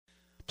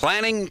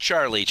Planning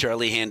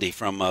Charlie Handi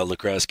from La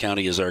Crosse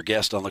County is our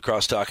guest on La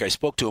Crosse Talk. I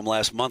spoke to him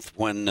last month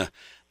when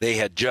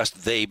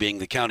they being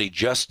the county,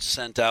 just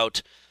sent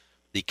out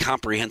the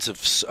comprehensive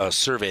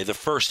survey, the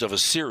first of a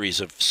series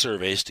of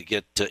surveys to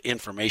get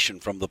information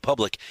from the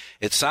public.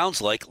 It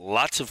sounds like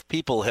lots of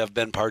people have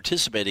been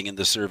participating in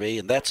the survey,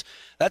 and that's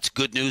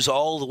good news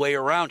all the way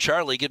around.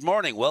 Charlie, good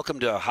morning. Welcome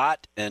to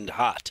Hot and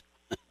Hot.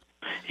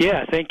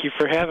 Yeah, thank you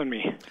for having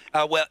me.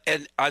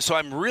 So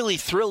I'm really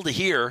thrilled to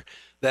hear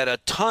that a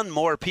ton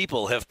more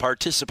people have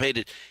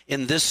participated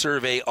in this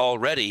survey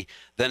already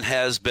than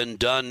has been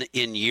done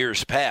in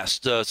years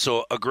past.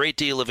 So a great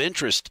deal of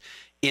interest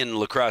in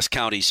La Crosse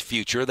County's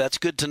future. That's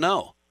good to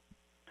know.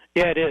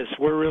 Yeah, it is.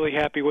 We're really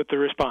happy with the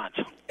response.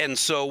 And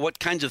so what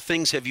kinds of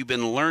things have you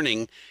been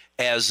learning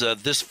as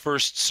this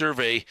first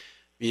survey?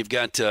 You've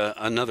got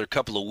another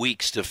couple of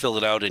weeks to fill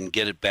it out and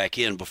get it back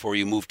in before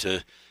you move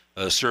to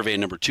survey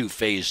number 2,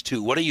 phase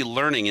 2. What are you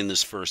learning in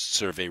this first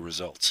survey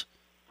results?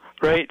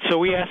 Right. So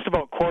we asked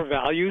about core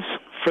values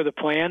for the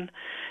plan,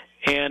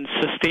 and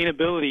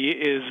sustainability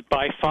is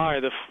by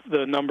far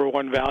the number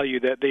one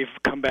value that they've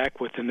come back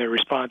with in their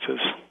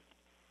responses.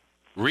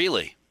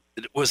 Really?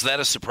 Was that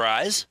a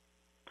surprise?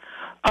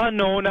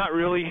 No, not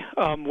really.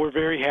 We're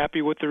very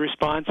happy with the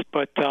response,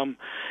 but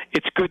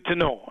it's good to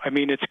know. I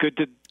mean, it's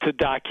good to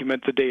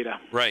document the data.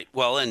 Right.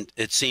 Well, and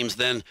it seems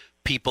then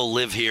people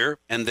live here,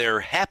 and they're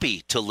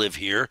happy to live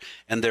here,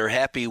 and they're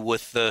happy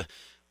with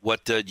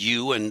what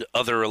you and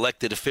other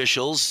elected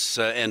officials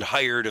and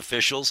hired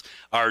officials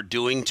are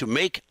doing to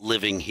make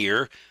living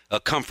here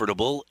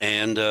comfortable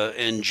and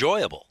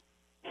enjoyable.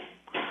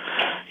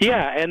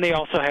 Yeah, and they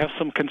also have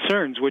some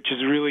concerns, which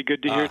is really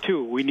good to hear,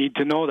 too. We need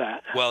to know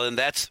that. Well,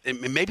 and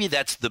maybe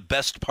that's the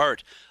best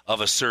part of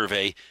a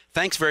survey.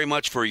 Thanks very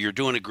much for you're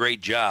doing a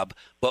great job.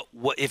 But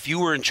if you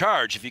were in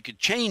charge, if you could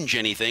change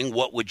anything,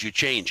 what would you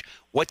change?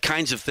 What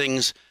kinds of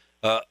things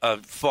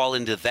fall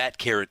into that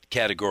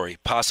category,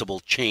 possible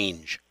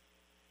change?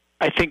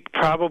 I think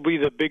probably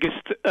the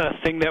biggest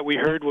thing that we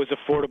heard was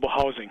affordable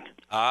housing.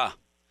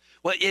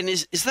 Well, and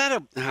is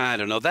that I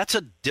don't know, that's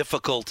a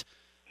difficult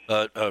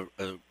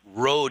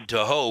road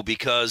to hoe,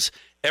 because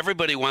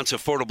everybody wants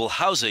affordable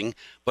housing,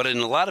 but in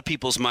a lot of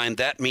people's mind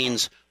that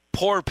means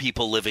poor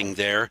people living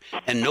there,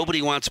 and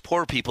nobody wants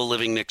poor people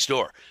living next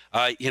door.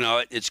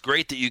 It's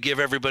great that you give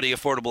everybody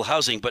affordable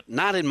housing, but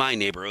not in my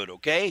neighborhood,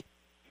 okay?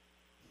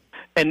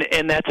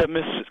 And that's a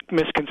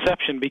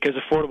misconception, because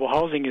affordable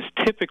housing is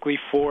typically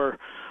for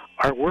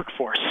our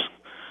workforce,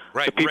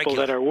 right? The people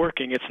that are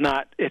working. It's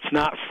not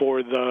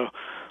for the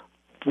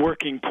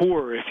working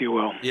poor, if you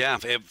will. Yeah,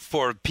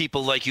 for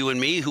people like you and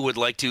me who would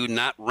like to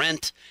not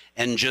rent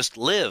and just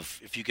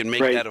live. If you can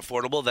make that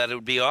affordable, that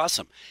would be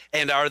awesome.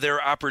 And are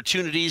there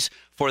opportunities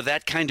for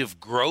that kind of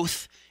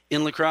growth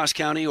in La Crosse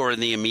County or in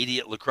the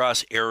immediate La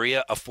Crosse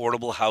area,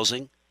 affordable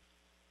housing?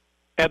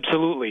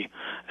 Absolutely.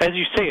 As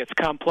you say, it's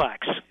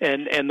complex,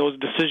 and those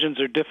decisions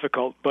are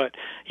difficult. But,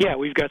 yeah,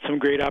 we've got some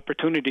great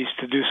opportunities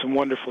to do some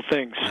wonderful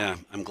things. Yeah,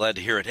 I'm glad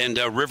to hear it. And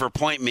River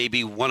Point may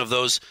be one of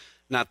those,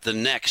 not the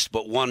next,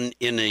 but one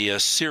in a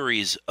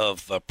series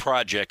of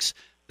projects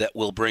that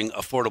will bring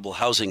affordable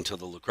housing to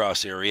the La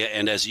Crosse area.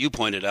 And as you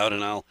pointed out,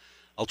 and I'll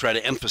try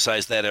to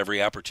emphasize that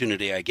every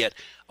opportunity I get,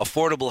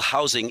 affordable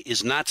housing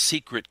is not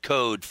secret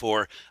code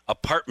for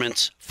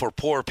apartments for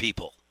poor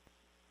people.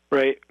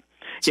 Right.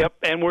 Yep,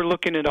 and we're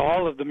looking at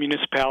all of the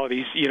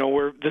municipalities.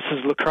 This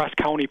is La Crosse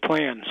County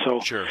plan, so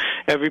sure.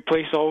 Every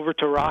place over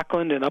to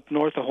Rockland and up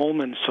north of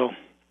Holman, so.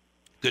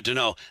 Good to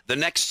know. The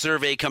next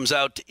survey comes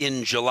out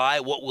in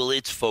July. What will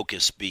its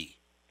focus be?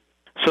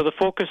 So the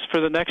focus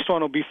for the next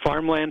one will be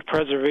farmland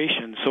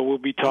preservation. So we'll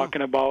be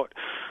talking about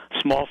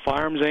small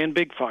farms and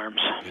big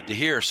farms. Good to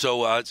hear.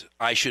 So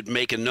I should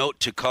make a note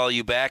to call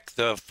you back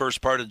the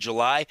first part of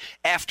July,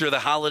 after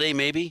the holiday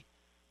maybe?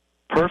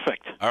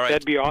 Perfect. All right.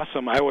 That'd be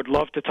awesome. I would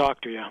love to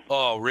talk to you.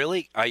 Oh,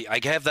 really?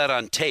 I have that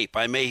on tape.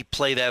 I may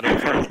play that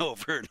over and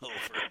over and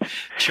over.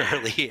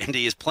 Charlie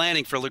Handi is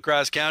planning for La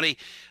Crosse County,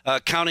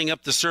 counting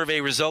up the survey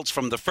results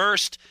from the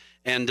first,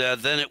 and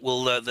then it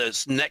will.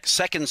 The next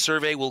second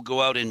survey will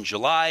go out in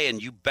July,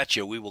 and you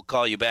betcha we will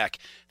call you back.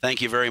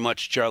 Thank you very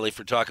much, Charlie,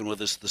 for talking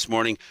with us this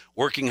morning.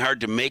 Working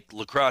hard to make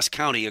La Crosse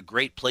County a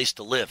great place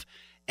to live,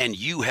 and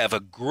you have a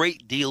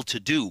great deal to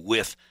do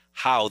with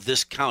how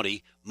this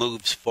county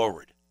moves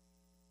forward.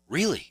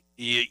 Really?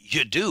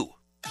 You do?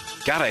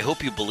 God, I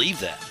hope you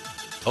believe that.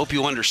 Hope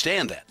you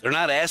understand that. They're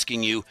not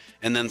asking you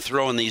and then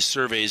throwing these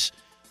surveys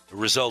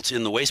results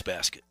in the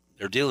wastebasket.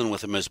 They're dealing with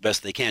them as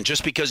best they can.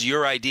 Just because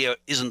your idea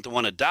isn't the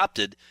one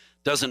adopted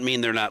doesn't mean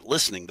they're not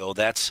listening, though.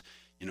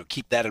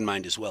 Keep that in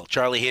mind as well.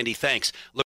 Charlie Handi, thanks.